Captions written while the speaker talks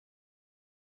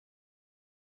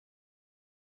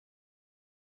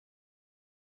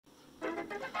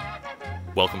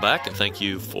Welcome back, and thank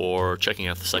you for checking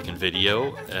out the second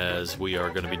video, as we are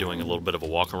going to be doing a little bit of a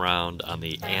walk around on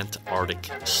the Antarctic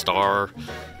Star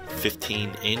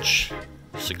 15-inch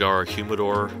Cigar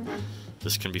Humidor.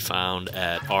 This can be found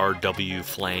at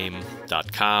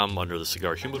rwflame.com under the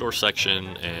Cigar Humidor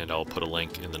section, and I'll put a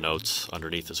link in the notes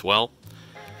underneath as well.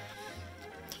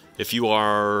 If you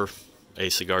are a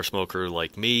cigar smoker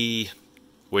like me,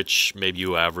 which maybe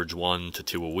you average 1 to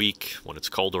 2 a week when it's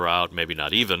colder out, maybe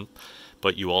not even,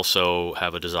 but you also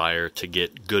have a desire to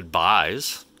get good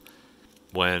buys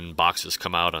when boxes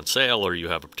come out on sale, or you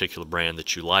have a particular brand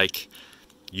that you like,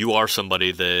 you are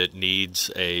somebody that needs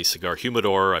a cigar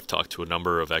humidor. I've talked to a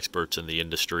number of experts in the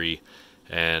industry,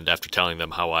 and after telling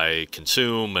them how I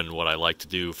consume and what I like to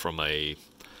do from a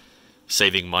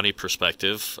saving money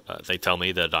perspective, they tell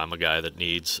me that I'm a guy that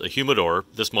needs a humidor.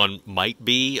 This one might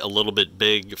be a little bit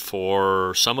big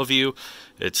for some of you.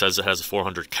 It says it has a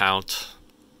 400 count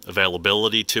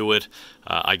availability to it.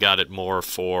 I got it more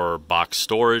for box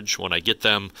storage when I get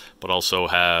them, but also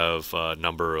have a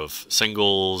number of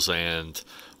singles and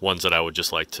ones that I would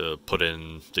just like to put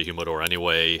in the humidor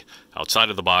anyway outside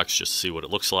of the box just to see what it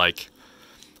looks like.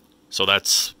 So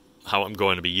that's how I'm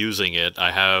going to be using it.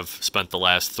 I have spent the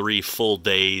last 3 full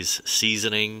days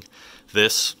seasoning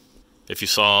this. If you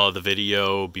saw the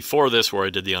video before this where I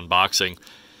did the unboxing,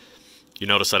 you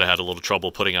notice that I had a little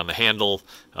trouble putting on the handle.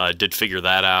 I did figure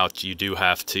that out. You do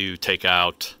have to take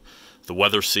out the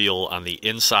weather seal on the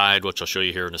inside, which I'll show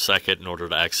you here in a second, in order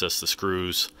to access the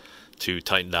screws to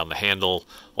tighten down the handle.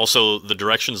 Also, the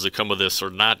directions that come with this are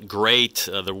not great.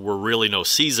 There were really no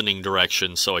seasoning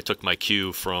directions, so I took my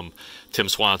cue from Tim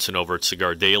Swanson over at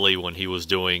Cigar Daily when he was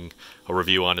doing a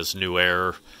review on his new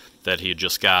Air that he had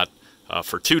just got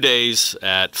for 2 days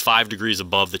at 5 degrees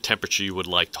above the temperature you would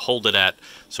like to hold it at.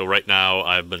 So right now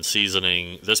I've been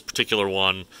seasoning this particular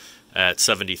one at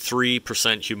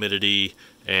 73% humidity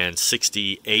and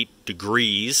 68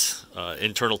 degrees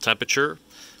internal temperature,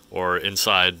 or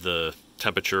inside the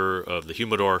temperature of the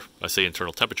humidor. I say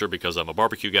internal temperature because I'm a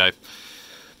barbecue guy.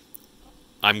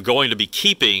 I'm going to be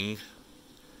keeping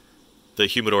the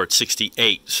humidor at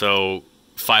 68, so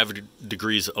 5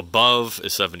 degrees above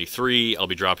is 73. I'll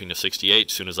be dropping to 68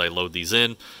 as soon as I load these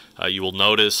in. You will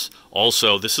notice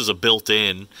also this is a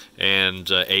built-in and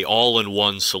a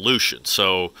all-in-one solution.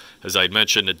 So as I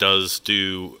mentioned, it does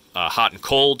do hot and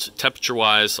cold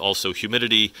temperature-wise, also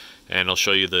humidity, and I'll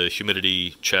show you the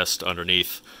humidity chest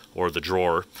underneath, or the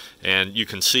drawer. And you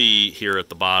can see here at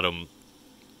the bottom,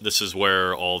 this is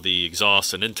where all the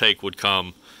exhaust and intake would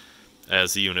come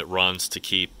as the unit runs to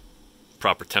keep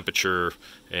proper temperature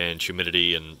and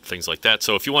humidity and things like that.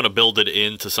 So if you want to build it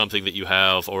into something that you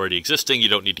have already existing, you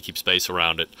don't need to keep space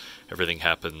around it. Everything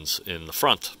happens in the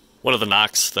front. One of the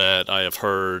knocks that I have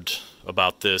heard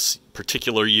about this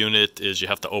particular unit is you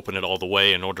have to open it all the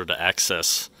way in order to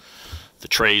access the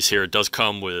trays here. It does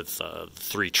come with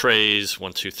 3 trays,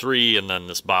 1, 2, 3, and then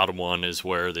this bottom one is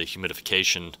where the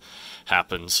humidification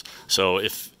happens. So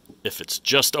if it's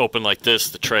just open like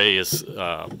this, the tray is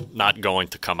not going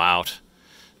to come out.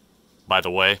 By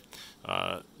the way,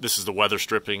 this is the weather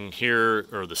stripping here,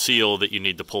 or the seal that you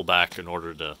need to pull back in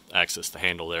order to access the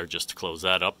handle there, just to close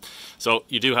that up. So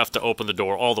you do have to open the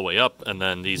door all the way up, and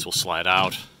then these will slide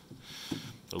out.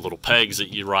 The little pegs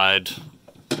that you ride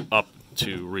up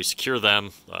to resecure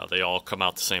them, they all come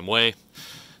out the same way.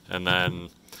 And then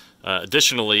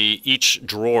additionally, each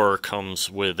drawer comes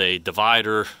with a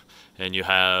divider, and you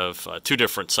have 2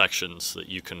 different sections that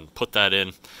you can put that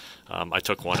in. I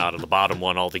took one out of the bottom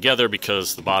one altogether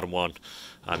because the bottom one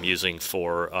I'm using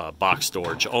for box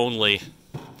storage only,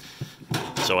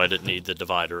 so I didn't need the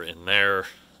divider in there.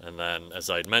 And then, as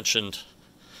I'd mentioned,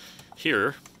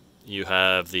 here you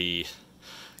have the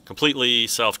completely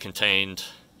self-contained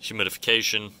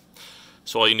humidification.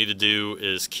 So all you need to do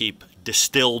is keep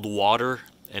distilled water,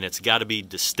 and it's got to be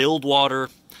distilled water.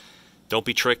 Don't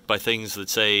be tricked by things that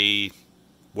say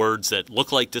words that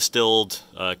look like distilled.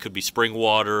 It could be spring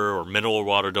water or mineral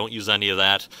water. Don't use any of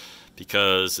that,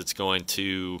 because it's going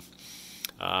to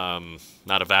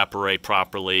not evaporate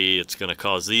properly. It's going to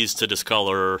cause these to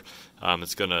discolor.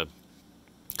 It's going to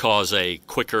cause a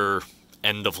quicker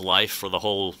end of life for the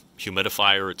whole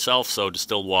humidifier itself. So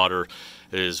distilled water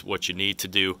is what you need to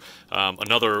do.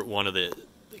 Another one of the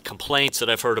complaints that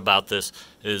I've heard about this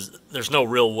is there's no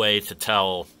real way to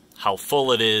tell how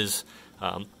full it is.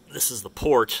 This is the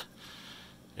port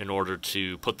in order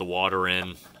to put the water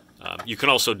in. You can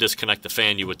also disconnect the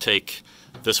fan. You would take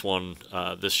this one,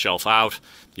 this shelf out.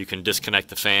 You can disconnect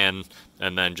the fan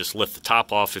and then just lift the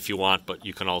top off if you want, but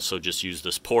you can also just use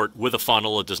this port with a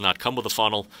funnel. It does not come with a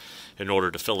funnel in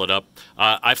order to fill it up.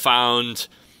 I found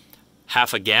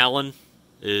half a gallon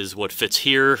is what fits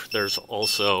here. There's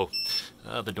also,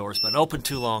 the door's been open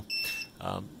too long.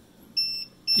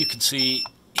 You can see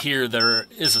here there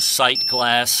is a sight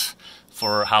glass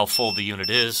for how full the unit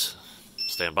is.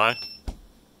 Stand by.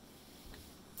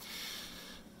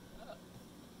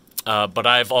 But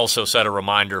I've also set a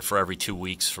reminder for every 2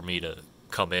 weeks for me to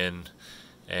come in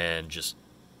and just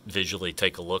visually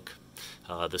take a look.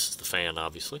 This is the fan,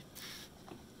 obviously.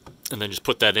 And then just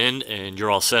put that in and you're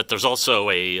all set. There's also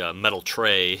a metal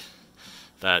tray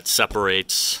that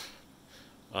separates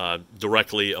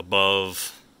directly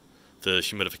above the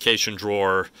humidification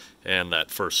drawer and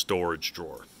that first storage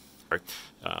drawer.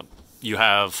 You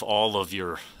have all of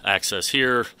your access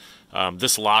here.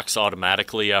 This locks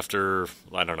automatically after,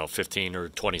 I don't know, 15 or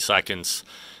 20 seconds.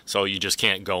 So you just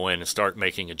can't go in and start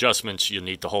making adjustments. You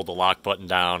need to hold the lock button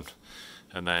down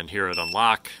and then hear it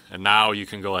unlock. And now you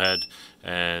can go ahead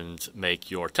and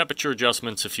make your temperature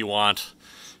adjustments if you want.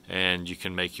 And you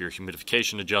can make your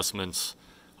humidification adjustments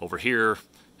over here.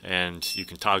 And you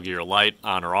can toggle your light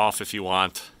on or off if you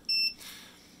want.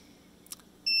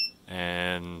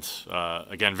 And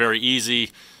again, very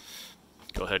easy.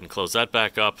 Go ahead and close that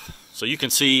back up. So you can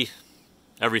see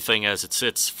everything as it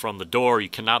sits from the door. You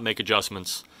cannot make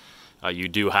adjustments. You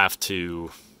do have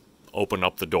to open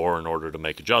up the door in order to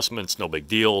make adjustments. No big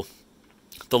deal.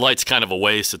 The light's kind of a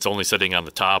waste. It's only sitting on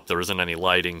the top. There isn't any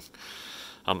lighting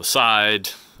on the side,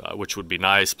 which would be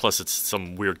nice. Plus it's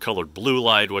some weird colored blue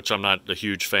light, which I'm not a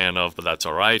huge fan of, but that's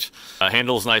all right.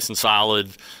 Handle's nice and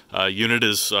solid. Unit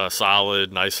is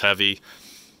solid, nice, heavy.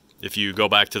 If you go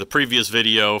back to the previous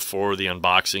video for the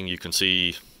unboxing, you can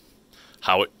see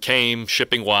how it came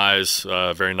shipping-wise.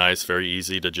 Very nice, very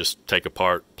easy to just take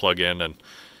apart, plug in, and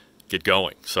get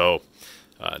going. So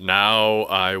now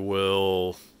I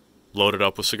will load it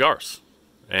up with cigars.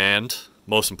 And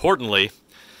most importantly,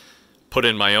 put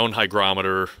in my own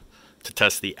hygrometer to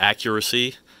test the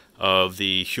accuracy of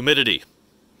the humidity.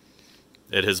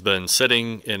 It has been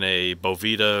sitting in a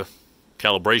Bovita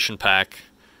calibration pack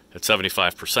at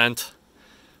 75%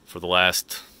 for the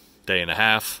last day and a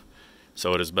half.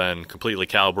 So it has been completely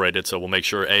calibrated. So we'll make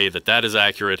sure, A, that that is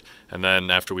accurate. And then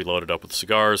after we load it up with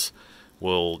cigars,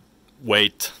 we'll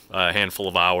wait a handful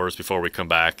of hours before we come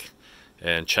back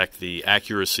and check the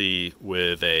accuracy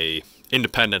with a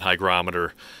independent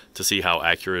hygrometer to see how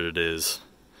accurate it is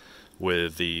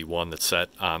with the one that's set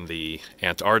on the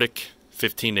Antarctic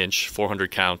 15-inch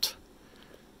 400 count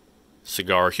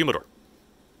Cigar Humidor.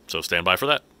 So stand by for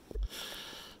that.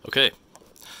 Okay,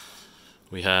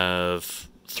 we have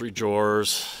 3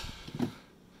 drawers.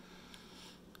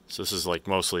 So this is like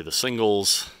mostly the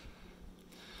singles,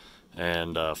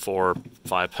 and 4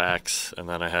 5-packs, and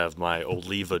then I have my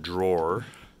Oliva drawer,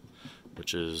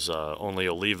 which is only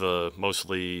Oliva,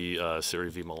 mostly Serie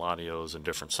V Melanios in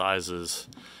different sizes.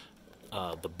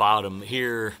 The bottom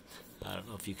here, I don't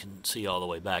know if you can see all the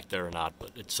way back there or not,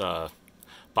 but it's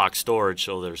box storage,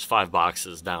 so there's 5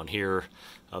 boxes down here.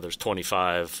 There's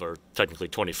 25, or technically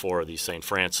 24 of these St.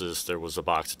 Francis. There was a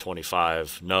box of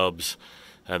 25 nubs,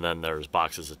 and then there's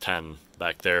boxes of 10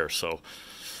 back there. So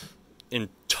in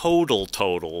total,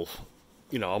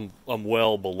 you know, I'm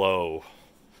well below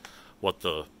what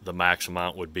the max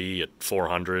amount would be at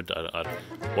 400.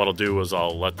 What I'll do is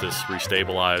I'll let this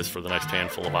restabilize for the next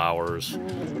handful of hours,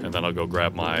 and then I'll go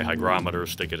grab my hygrometer,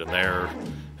 stick it in there,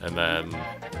 and then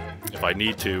if I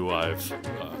need to, I've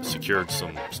secured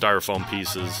some styrofoam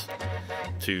pieces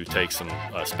to take some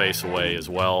space away as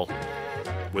well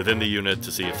within the unit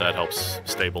to see if that helps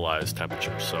stabilize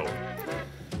temperature. So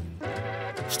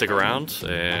stick around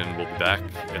and we'll be back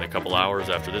in a couple hours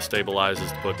after this stabilizes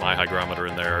to put my hygrometer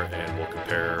in there, and we'll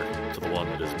compare to the one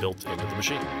that is built into the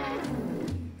machine.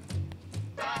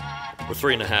 We're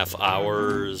 3.5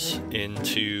 hours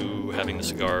into having the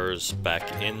cigars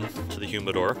back into the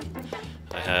humidor.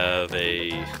 I have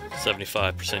a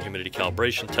 75% humidity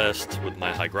calibration test with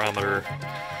my hygrometer,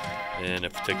 and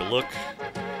if we take a look,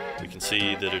 we can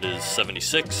see that it is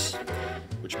 76,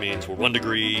 which means we're 1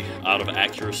 degree out of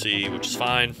accuracy, which is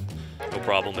fine. No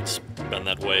problem, it's been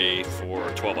that way for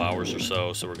 12 hours or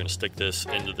so. So we're going to stick this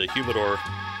into the humidor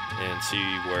and see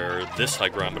where this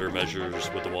hygrometer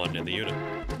measures with the one in the unit.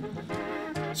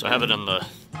 So I have it in the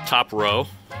top row.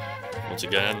 Once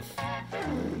again,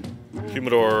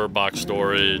 humidor, box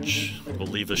storage,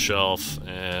 Oliva shelf,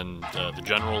 and the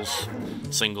generals,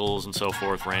 singles, and so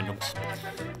forth, randoms.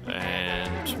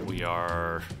 And we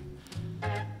are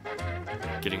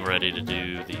getting ready to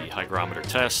do the hygrometer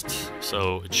test.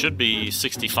 So it should be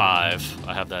 65.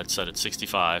 I have that set at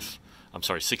 65. I'm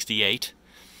sorry, 68.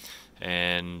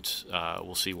 And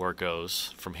we'll see where it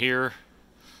goes from here.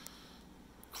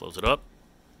 Close it up,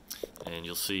 and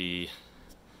you'll see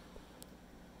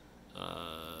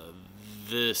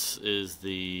this is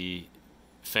the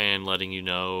fan letting you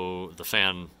know, the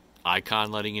fan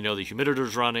icon letting you know the humiditor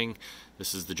is running.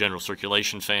 This is the general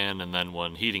circulation fan, and then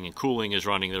when heating and cooling is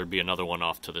running, there would be another one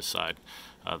off to this side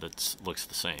that looks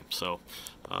the same. So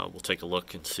we'll take a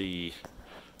look and see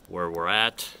where we're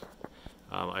at.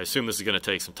 I assume this is going to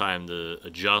take some time to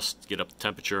adjust, get up the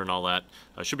temperature and all that.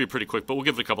 Should be pretty quick, but we'll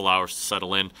give it a couple hours to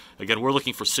settle in. Again, we're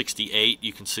looking for 68.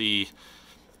 You can see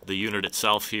the unit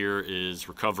itself here is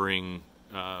recovering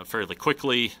fairly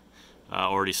quickly,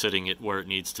 already sitting at where it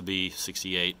needs to be,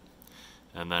 68.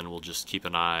 And then we'll just keep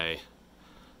an eye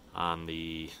on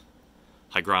the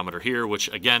hygrometer here, which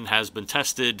again has been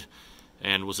tested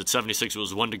and was at 76. It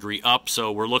was 1 degree up,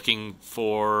 so we're looking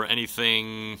for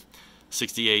anything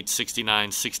 68,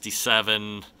 69,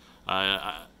 67.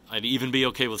 I'd even be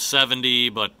okay with 70,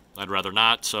 but I'd rather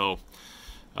not, so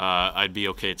I'd be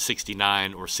okay at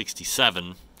 69 or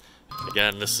 67.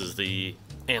 Again, this is the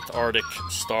Antarctic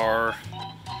Star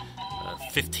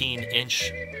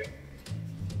 15-inch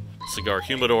cigar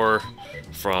humidor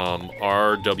from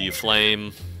RW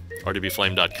Flame.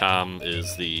 RWFlame.com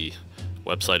is the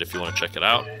website if you want to check it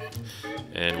out.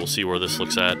 And we'll see where this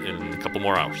looks at in a couple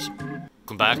more hours.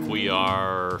 Welcome back. We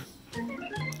are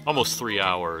almost 3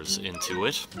 hours into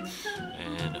it,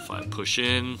 and if I push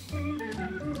in,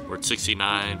 we're at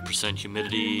 69%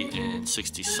 humidity and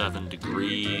 67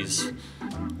 degrees.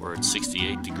 We're at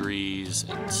 68 degrees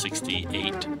and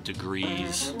 68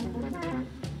 degrees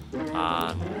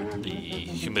on the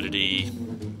humidity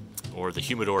or the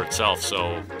humidor itself.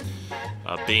 So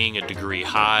being a degree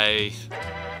high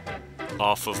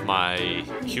off of my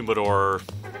humidor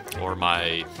or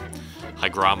my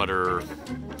hygrometer,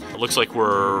 it looks like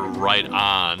we're right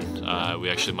on. We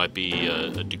actually might be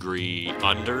a degree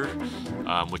under,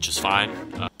 which is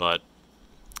fine. But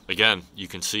again, you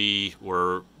can see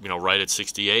we're right at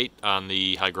 68 on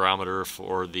the hygrometer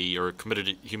for the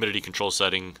humidity control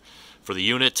setting for the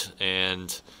unit,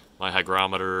 and my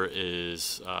hygrometer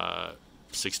is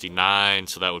 69,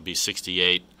 so that would be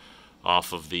 68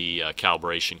 off of the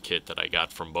calibration kit that I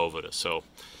got from Boveda. So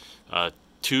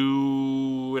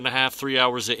 2.5, 3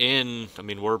 hours in, I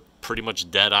mean, we're pretty much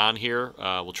dead on here.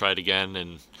 We'll try it again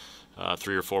in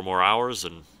 3 or 4 more hours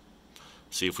and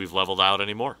see if we've leveled out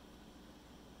any more.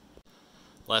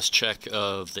 Last check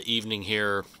of the evening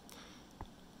here,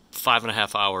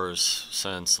 5.5 hours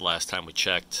since the last time we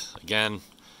checked. Again,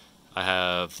 I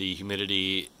have the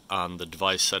humidity on the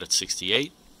device set at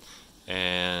 68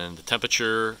 and the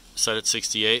temperature set at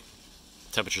 68.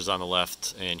 Temperature's on the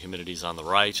left and humidity's on the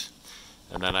right.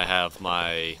 And then I have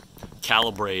my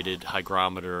calibrated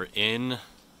hygrometer in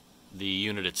the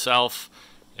unit itself,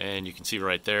 and you can see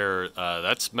right there,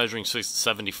 that's measuring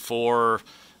 74.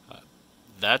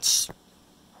 That's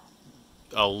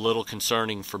a little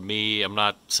concerning for me. I'm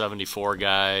not 74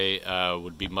 guy.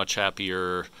 Would be much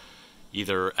happier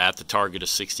either at the target of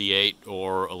 68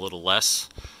 or a little less.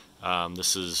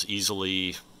 This is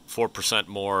easily 4%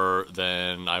 more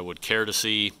than I would care to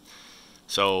see.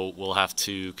 So we'll have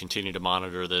to continue to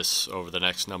monitor this over the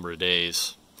next number of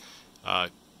days.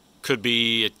 Could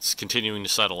be it's continuing to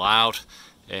settle out,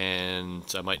 and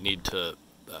I might need to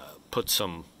put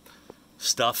some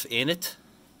stuff in it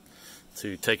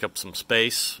to take up some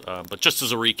space. But just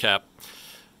as a recap,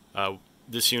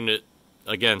 this unit,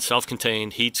 again,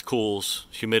 self-contained, heats, cools,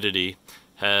 humidity,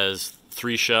 has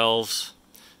 3 shelves,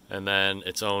 and then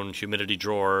its own humidity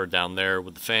drawer down there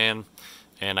with the fan.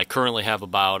 And I currently have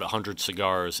about 100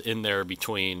 cigars in there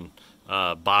between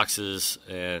boxes,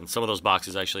 and some of those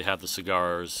boxes actually have the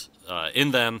cigars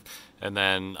in them, and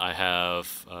then I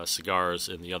have cigars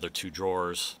in the other 2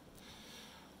 drawers.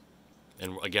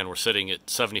 And again, we're sitting at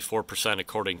 74%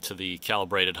 according to the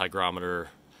calibrated hygrometer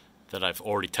that I've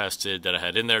already tested, that I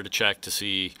had in there to check to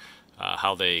see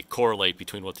how they correlate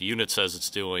between what the unit says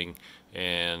it's doing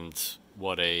and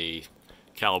what a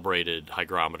calibrated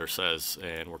hygrometer says,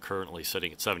 and we're currently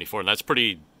sitting at 74, and that's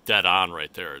pretty dead on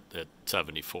right there at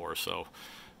 74. So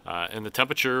and the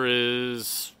temperature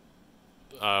is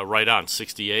right on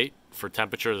 68 for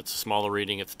temperature. That's a smaller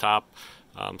reading at the top,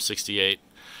 68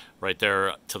 right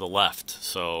there to the left.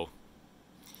 So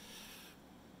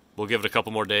we'll give it a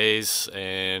couple more days,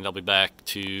 and I'll be back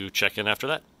to check in after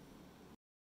that.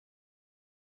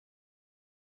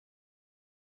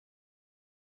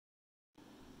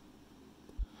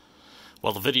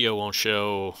 Well, the video won't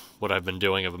show what I've been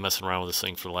doing. I've been messing around with this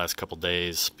thing for the last couple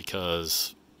days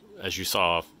because, as you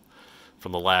saw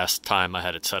from the last time I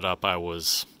had it set up, I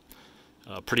was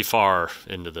pretty far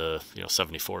into the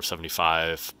 74,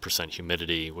 75%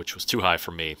 humidity, which was too high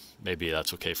for me. Maybe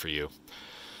that's okay for you.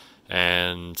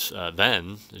 And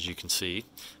then, as you can see,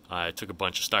 I took a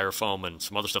bunch of styrofoam and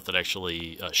some other stuff that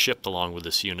actually shipped along with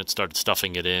this unit, started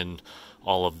stuffing it in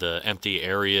all of the empty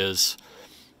areas.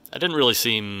 I didn't really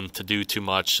seem to do too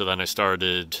much, so then I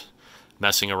started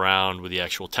messing around with the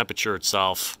actual temperature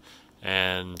itself.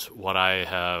 And what I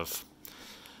have,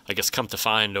 I guess, come to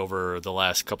find over the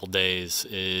last couple days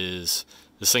is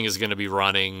this thing is going to be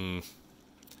running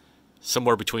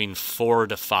somewhere between 4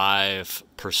 to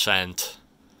 5%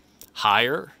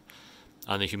 higher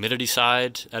on the humidity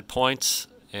side at points,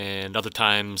 and other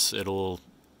times it'll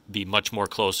be much more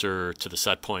closer to the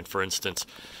set point. For instance,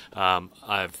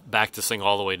 I've backed this thing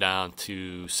all the way down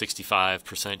to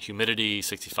 65% humidity,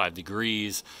 65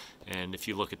 degrees, and if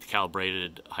you look at the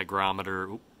calibrated hygrometer,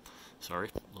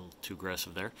 sorry, a little too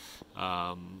aggressive there,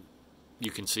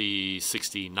 you can see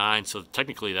 69, so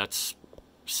technically that's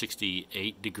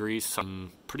 68 degrees. So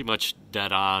I'm pretty much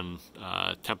dead on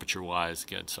temperature-wise.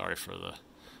 Again, sorry for the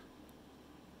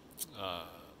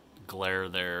glare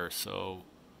there. So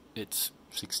it's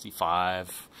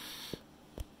 65.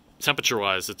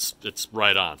 Temperature-wise, it's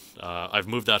right on. I've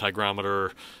moved that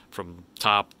hygrometer from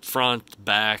top, front,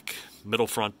 back, middle,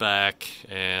 front, back,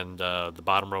 and the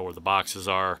bottom row where the boxes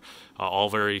are, all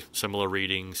very similar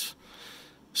readings.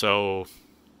 So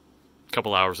a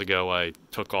couple hours ago, I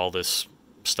took all this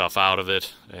stuff out of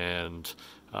it and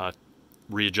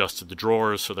readjusted the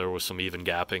drawers so there was some even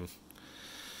gapping.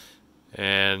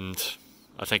 And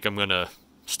I think I'm going to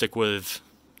stick with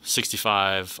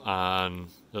 65 on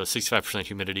 65%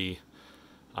 humidity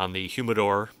on the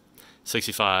Humidor,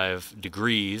 65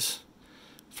 degrees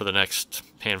for the next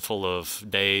handful of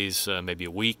days, maybe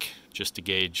a week, just to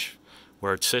gauge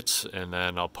where it sits, and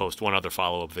then I'll post one other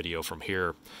follow-up video from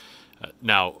here.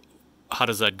 Now, how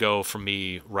does that go for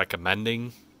me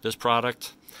recommending this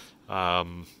product? I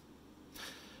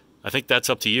think that's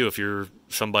up to you. If you're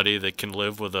somebody that can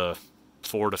live with a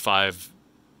 4 to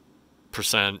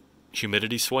 5%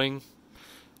 humidity swing,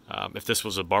 if this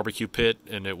was a barbecue pit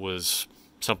and it was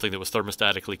something that was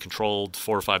thermostatically controlled,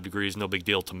 4 or 5 degrees, no big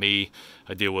deal to me.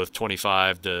 I deal with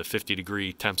 25 to 50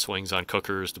 degree temp swings on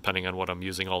cookers, depending on what I'm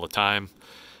using all the time.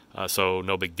 So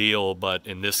no big deal. But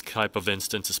in this type of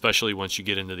instance, especially once you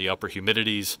get into the upper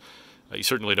humidities, you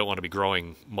certainly don't want to be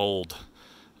growing mold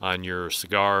on your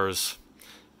cigars.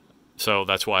 So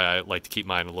that's why I like to keep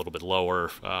mine a little bit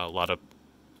lower. A lot of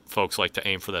folks like to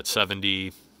aim for that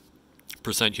 70%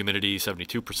 humidity,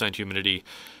 72% humidity.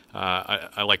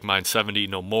 I like mine 70,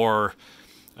 no more,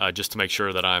 just to make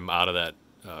sure that I'm out of that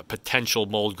potential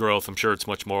mold growth. I'm sure it's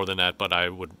much more than that, but I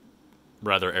would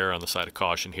rather err on the side of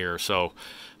caution here. So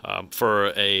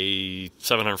for a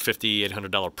 $750,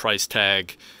 $800 price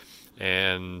tag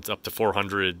and up to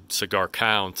 400 cigar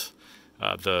count,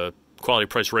 the quality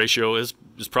price ratio is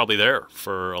probably there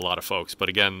for a lot of folks. But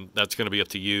again, that's going to be up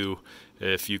to you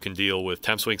if you can deal with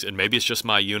temp swings. And maybe it's just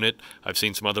my unit. I've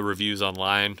seen some other reviews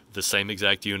online, the same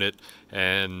exact unit,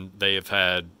 and they have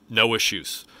had no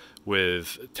issues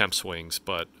with temp swings.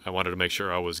 But I wanted to make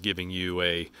sure I was giving you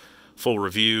a full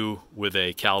review with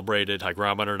a calibrated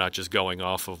hygrometer, not just going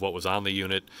off of what was on the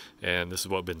unit. And this is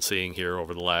what I've been seeing here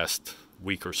over the last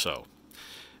week or so.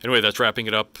 Anyway, that's wrapping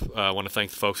it up. I want to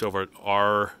thank the folks over at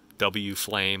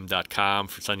rwflame.com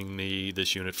for sending me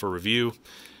this unit for review.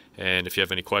 And if you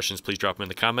have any questions, please drop them in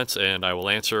the comments, and I will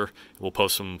answer. We'll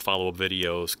post some follow-up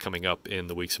videos coming up in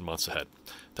the weeks and months ahead.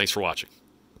 Thanks for watching.